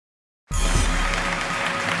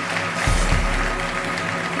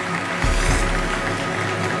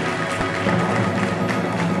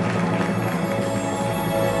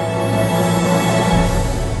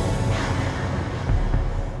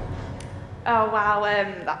Oh wow,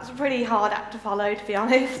 that's a pretty hard act to follow, to be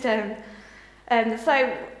honest.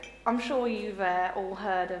 So I'm sure you've all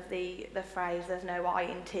heard of the phrase, there's no I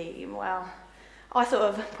in team. Well, I sort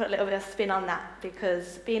of put a little bit of spin on that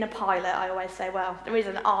because being a pilot, I always say, well, there is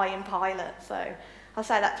an I in pilot. So I'll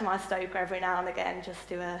say that to my stoker every now and again just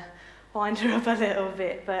to wind her up a little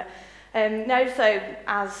bit. But no, so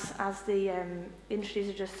as the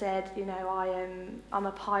introducer just said, you know, I'm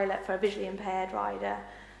a pilot for a visually impaired rider,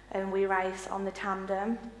 and we race on the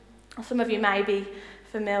tandem. Some of you may be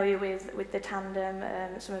familiar with the tandem,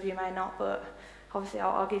 some of you may not, but obviously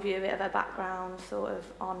I'll give you a bit of a background sort of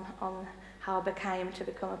on how I became to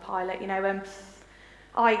become a pilot. You know,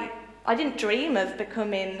 I didn't dream of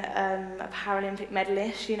becoming a Paralympic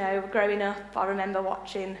medalist. You know, growing up, I remember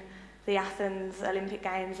watching the Athens Olympic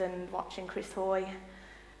Games and watching Chris Hoy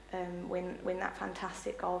win that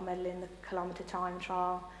fantastic gold medal in the kilometre time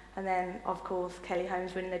trial, and then of course Kelly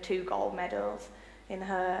Holmes winning the 2 gold medals in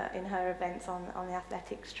her events on the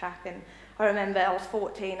athletics track. And I remember I was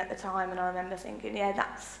 14 at the time, and I remember thinking, yeah,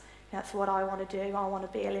 that's what I want to do. I want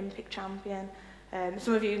to be Olympic champion.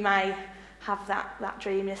 Some of you may have that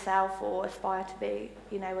dream yourself or aspire to be,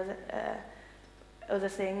 you know, other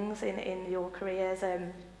things in your careers.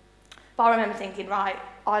 But I remember thinking, right,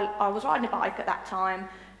 I was riding a bike at that time,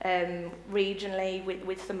 regionally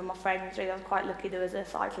with some of my friends. Really, I was quite lucky. There was a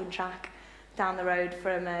cycling track down the road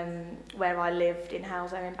from where I lived in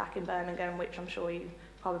Helen back in Birmingham, which I'm sure you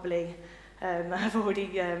probably have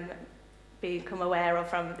already become aware of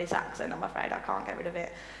from this accent. I'm afraid I can't get rid of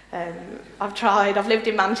it. I've tried. I've lived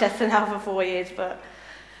in Manchester now for 4 years, but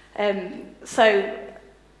so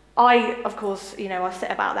I, of course, you know, I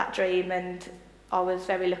set about that dream, and I was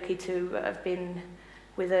very lucky to have been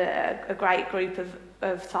with a great group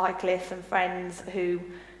of cyclists and friends who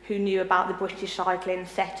knew about the British cycling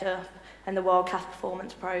setup and the World Class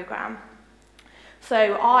Performance Programme.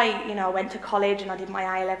 So I went to college and I did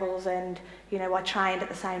my A-levels, and, you know, I trained at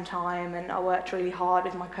the same time, and I worked really hard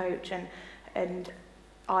with my coach, and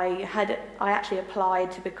I actually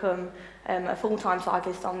applied to become a full-time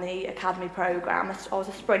cyclist on the academy programme. I was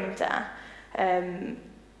a sprinter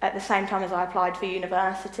at the same time as I applied for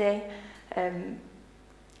university, and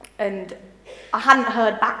I hadn't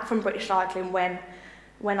heard back from British Cycling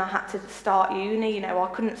when I had to start uni. You know, I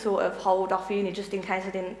couldn't sort of hold off uni just in case I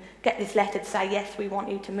didn't get this letter to say, yes, we want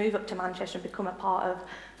you to move up to Manchester and become a part of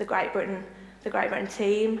the Great Britain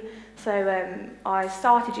team. So I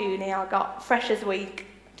started uni, I got Freshers Week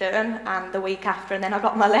done, and the week after, and then I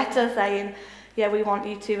got my letter saying, yeah, we want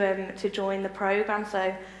you to join the programme.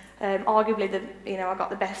 So arguably, I got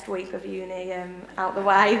the best week of uni out the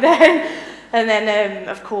way then. And then,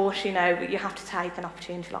 of course, you know, you have to take an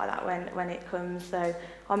opportunity like that when it comes. So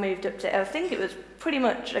I moved up to, I think it was pretty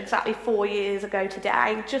much exactly 4 years ago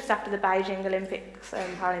today, just after the Beijing Olympics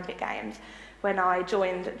and Paralympic Games, when I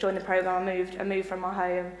joined the programme. I moved from my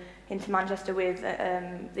home into Manchester with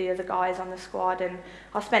the other guys on the squad, and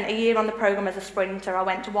I spent a year on the programme as a sprinter. I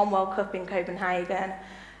went to one World Cup in Copenhagen,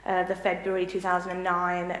 the February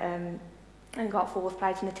 2009, and got 4th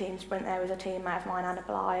place in the team sprint there with a teammate of mine, Anna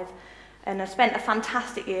Blythe. And I spent a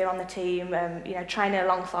fantastic year on the team, you know, training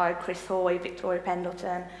alongside Chris Hoy, Victoria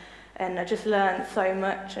Pendleton, and I just learned so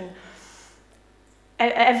much. And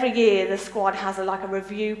every year the squad has a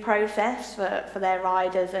review process for their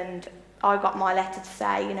riders, and I got my letter to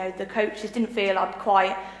say, you know, the coaches didn't feel I'd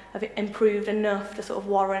quite have improved enough to sort of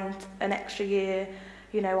warrant an extra year,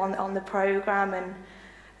 you know, on the programme.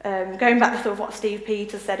 And going back to sort of what Steve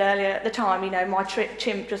Peters said earlier, at the time, you know, my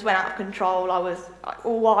chimp just went out of control. I was like,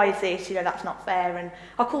 oh, why is this? You know, that's not fair. And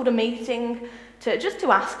I called a meeting just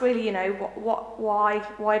to ask, really, you know,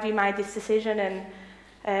 why have you made this decision?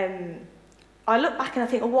 And I look back and I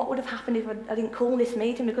think, well, what would have happened if I didn't call this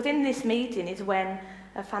meeting? Because in this meeting is when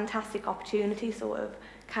a fantastic opportunity sort of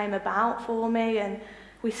came about for me, and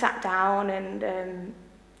we sat down, and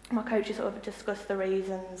my coaches sort of discussed the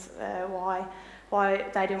reasons why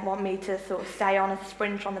they didn't want me to sort of stay on as a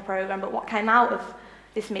sprinter on the programme. But what came out of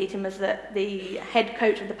this meeting was that the head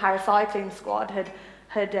coach of the paracycling squad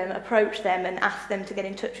had approached them and asked them to get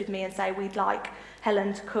in touch with me and say, we'd like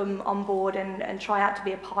Helen to come on board and try out to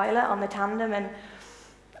be a pilot on the tandem. And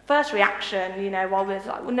first reaction, you know, I was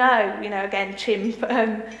like, well, no, you know, again, chimp.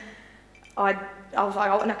 I was like,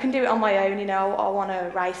 oh, and I can do it on my own, you know, I want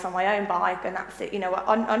to race on my own bike, and that's it. You know,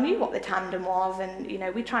 I knew what the tandem was, and, you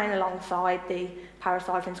know, we train alongside the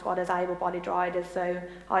paracycling squad as able-bodied riders, so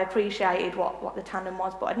I appreciated what the tandem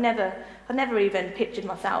was, but I'd never even pictured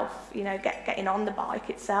myself, you know, getting on the bike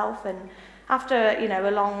itself. And after, you know,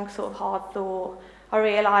 a long sort of hard thought, I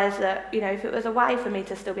realised that, you know, if it was a way for me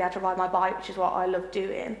to still be able to ride my bike, which is what I love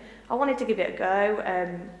doing, I wanted to give it a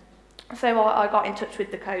go. So I got in touch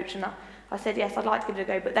with the coach and I said, yes, I'd like to give it a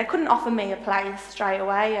go, but they couldn't offer me a place straight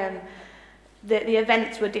away. The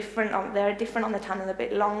events were different. They're different on the tandem, a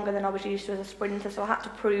bit longer than I was used to as a sprinter, so I had to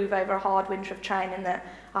prove over a hard winter of training that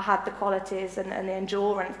I had the qualities and the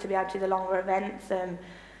endurance to be able to do the longer events.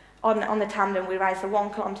 On the tandem, we raced a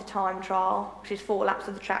 1 kilometre time trial, which is 4 laps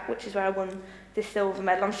of the track, which is where I won this silver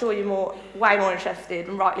medal. I'm sure you're way more interested,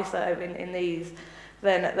 and rightly so, in these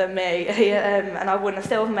than me. And I won a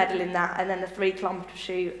silver medal in that, and then the 3 kilometre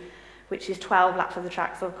shoot, which is 12 laps of the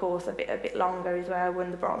track, so of course a bit longer, is where I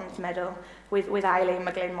won the bronze medal with Aileen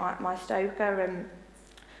McGlynn, my stoker.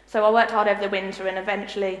 So I worked hard over the winter, and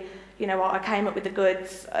eventually, you know, I came up with the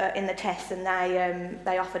goods in the tests, and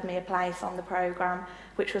they offered me a place on the programme,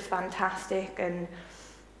 which was fantastic. And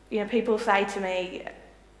you know, people say to me,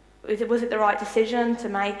 was it the right decision to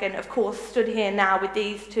make? And of course, stood here now with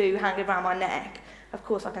these two hanging around my neck, of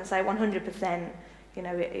course I can say 100%. You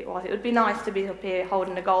know, it was. It would be nice to be up here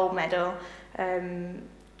holding a gold medal.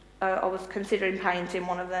 I was considering painting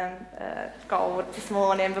one of them gold this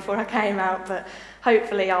morning before I came out, but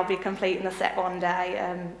hopefully I'll be completing the set one day.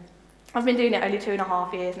 I've been doing it only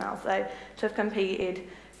 2.5 years now, so to have competed,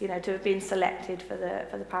 you know, to have been selected for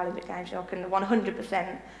the Paralympic Games, you know, I can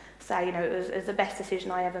 100% say, you know, it was the best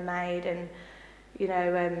decision I ever made. And you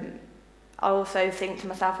know, I also think to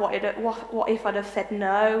myself, what if I'd have said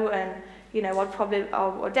no? And you know,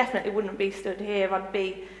 I definitely wouldn't be stood here. I'd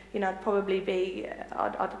be, you know,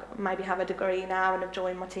 I'd maybe have a degree now and have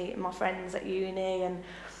joined my friends at uni.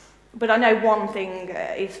 But I know one thing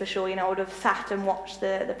is for sure, you know, I would have sat and watched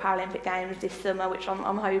the Paralympic Games this summer, which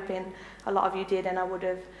I'm hoping a lot of you did, and I would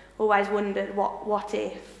have always wondered what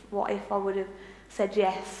if I would have said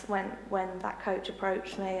yes when that coach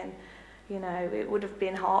approached me. And you know, it would have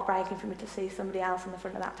been heartbreaking for me to see somebody else in the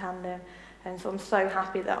front of that tandem. And so I'm so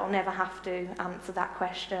happy that I'll never have to answer that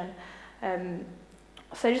question.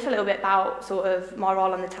 So just a little bit about sort of my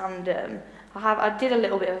role on the tandem. I did a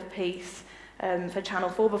little bit of a piece for Channel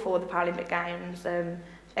 4 before the Paralympic Games,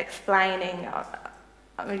 explaining,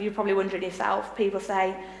 I mean, you're probably wondering yourself, people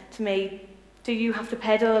say to me, do you have to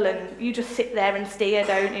pedal and you just sit there and steer,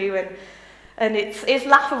 don't you? And it's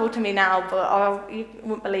laughable to me now, but you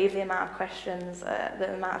wouldn't believe the amount of questions,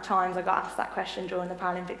 the amount of times I got asked that question during the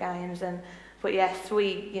Paralympic Games. But yes,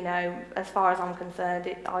 you know, as far as I'm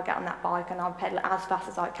concerned, I get on that bike and I pedal as fast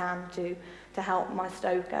as I can to help my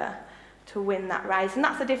stoker to win that race. And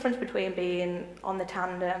that's the difference between being on the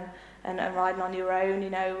tandem and riding on your own.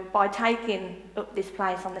 You know, by taking up this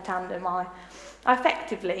place on the tandem, I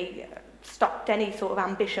effectively stopped any sort of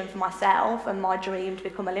ambition for myself and my dream to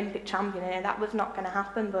become Olympic champion. You know, that was not going to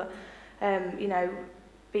happen. But you know,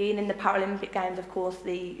 being in the Paralympic Games, of course,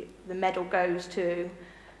 the medal goes to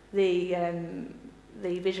the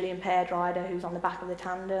visually impaired rider who's on the back of the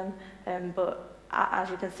tandem. But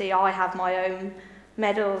as you can see, I have my own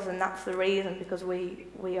medals, and that's the reason, because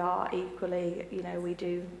we are equally, you know, we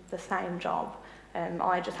do the same job.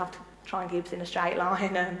 I just have to try and keep us in a straight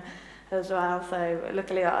line as well. So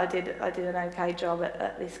luckily I did an okay job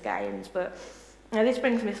at this Games. But you know, this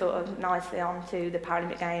brings me sort of nicely on to the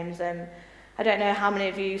Paralympic Games. I don't know how many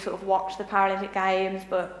of you sort of watch the Paralympic Games,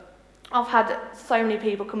 but I've had so many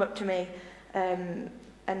people come up to me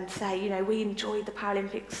and say, you know, we enjoyed the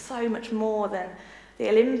Paralympics so much more than the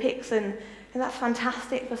Olympics, and that's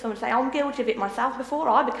fantastic for someone to say. I'm guilty of it myself. Before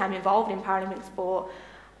I became involved in Paralympic sport,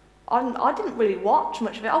 I didn't really watch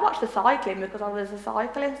much of it. I watched the cycling because I was a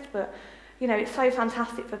cyclist, but you know, it's so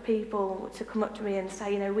fantastic for people to come up to me and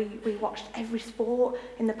say, you know, we watched every sport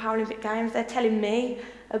in the Paralympic Games. They're telling me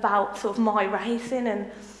about sort of my racing, and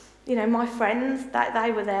you know, my friends, that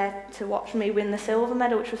they were there to watch me win the silver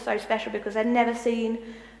medal, which was so special because they'd never seen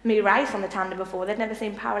me race on the tandem before. They'd never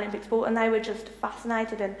seen Paralympic sport, and they were just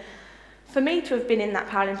fascinated. And for me to have been in that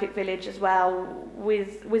Paralympic village as well,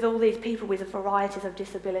 with all these people with varieties of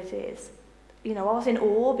disabilities, you know, I was in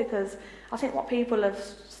awe, because I think what people have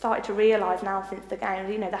started to realise now since the Games,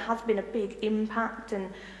 you know, there has been a big impact,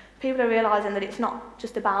 and people are realising that it's not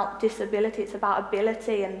just about disability, it's about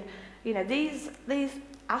ability. And you know, these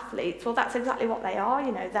athletes, well, that's exactly what they are.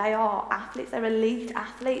 You know, they are athletes, they're elite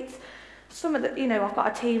athletes. Some of the, you know, I've got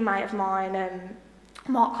a teammate of mine,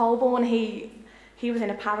 Mark Colborne, he was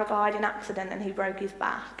in a paragliding accident and he broke his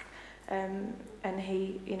back, and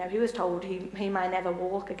he, you know, he was told he may never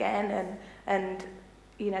walk again, and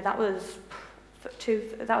you know, that was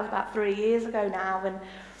about 3 years ago now, and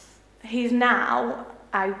he's now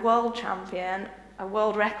a world champion, a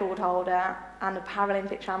world record holder, and a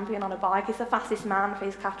Paralympic champion on a bike. He's the fastest man for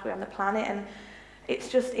his category on the planet, and it's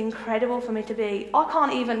just incredible for me to be, I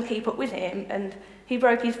can't even keep up with him, and he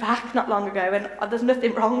broke his back not long ago, and there's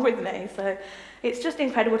nothing wrong with me. So it's just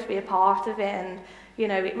incredible to be a part of it, and you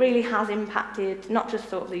know, it really has impacted not just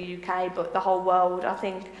sort of the UK, but the whole world. I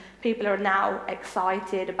think people are now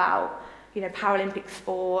excited about, you know, Paralympic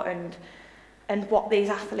sport and what these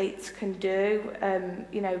athletes can do.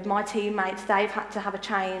 You know, my teammates, they've had to have a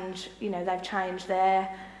change, you know, they've changed their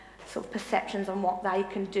sort of perceptions on what they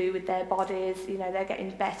can do with their bodies. You know, they're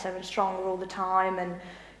getting better and stronger all the time, and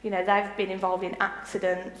you know, they've been involved in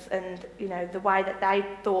accidents, and you know, the way that they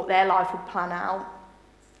thought their life would plan out,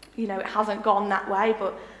 you know, it hasn't gone that way,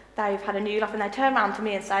 but they've had a new life, and they turn around to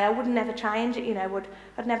me and say, I would never change it, you know,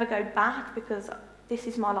 I'd never go back, because this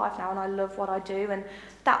is my life now and I love what I do. And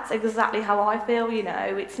that's exactly how I feel, you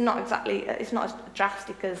know. It's not as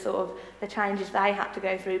drastic as sort of the changes they had to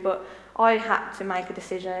go through, but I had to make a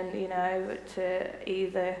decision, you know, to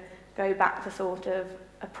either go back to sort of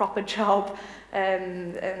a proper job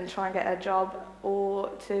and try and get a job, or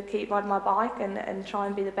to keep riding my bike and try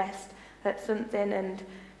and be the best at something. And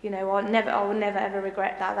you know, I will never ever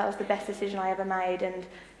regret that. That was the best decision I ever made. And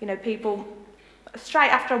you know, people, straight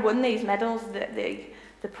after I won these medals,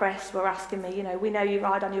 the press were asking me, you know, we know you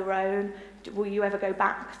ride on your own, will you ever go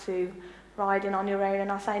back to riding on your own?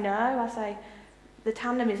 And I say no. I say the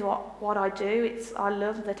tandem is what I do. I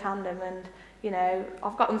love the tandem, and you know,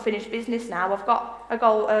 I've got unfinished business now. I've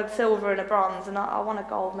got a silver and a bronze, and I want a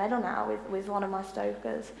gold medal now with one of my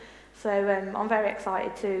stokers. So I'm very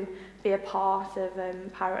excited to be a part of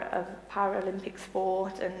Paralympic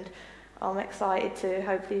sport, and I'm excited to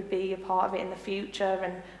hopefully be a part of it in the future.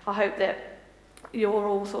 And I hope that you're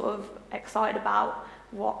all sort of excited about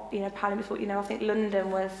what, you know, Paralympic sport. You know, I think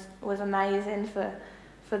London was amazing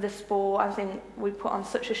for the sport. I think we put on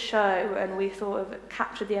such a show, and we sort of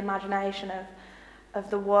captured the imagination of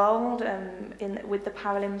the world with the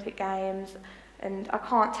Paralympic Games. And I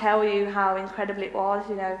can't tell you how incredible it was.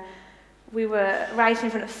 You know, we were racing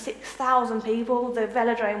in front of 6,000 people. The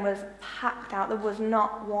velodrome was packed out. There was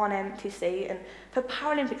not one empty seat. And for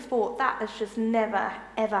Paralympic sport, that has just never,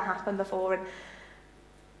 ever happened before. And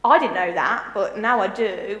I didn't know that, but now I do.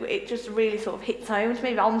 It just really sort of hits home to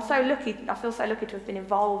me. I'm so lucky. I feel so lucky to have been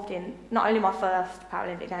involved in not only my first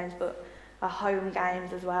Paralympic Games, but a home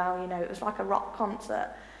games as well. You know, it was like a rock concert,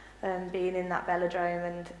 being in that velodrome,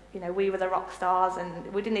 and you know, we were the rock stars,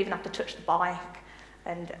 and we didn't even have to touch the bike.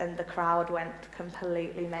 And the crowd went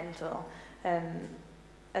completely mental,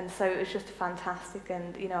 and so it was just fantastic.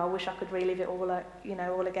 And you know, I wish I could relive it all, you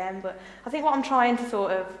know, all again. But I think what I'm trying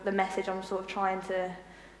to the message I'm sort of trying to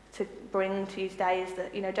bring to you today is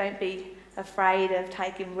that, you know, don't be afraid of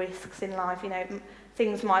taking risks in life. You know,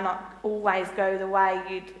 things might not always go the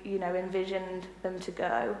way you know, envisioned them to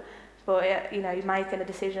go, but you know, making a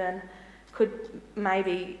decision could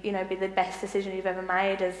maybe, you know, be the best decision you've ever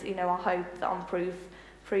made. As you know, I hope that I'm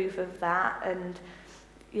proof of that. And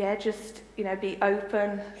yeah, just, you know, be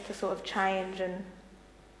open to sort of change. And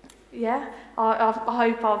yeah, I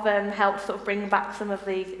hope I've helped sort of bring back some of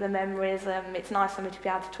the memories. It's nice for me to be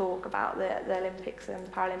able to talk about the Olympics and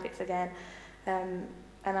Paralympics again. And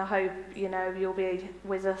I hope, you know, you'll be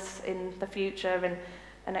with us in the future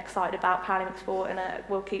and excited about Paralympic sport, and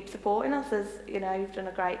will keep supporting us, as you know, you've done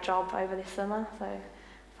a great job over this summer. So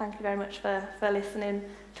thank you very much for listening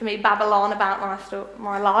to me babble on about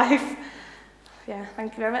my life. Yeah,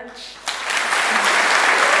 thank you very much.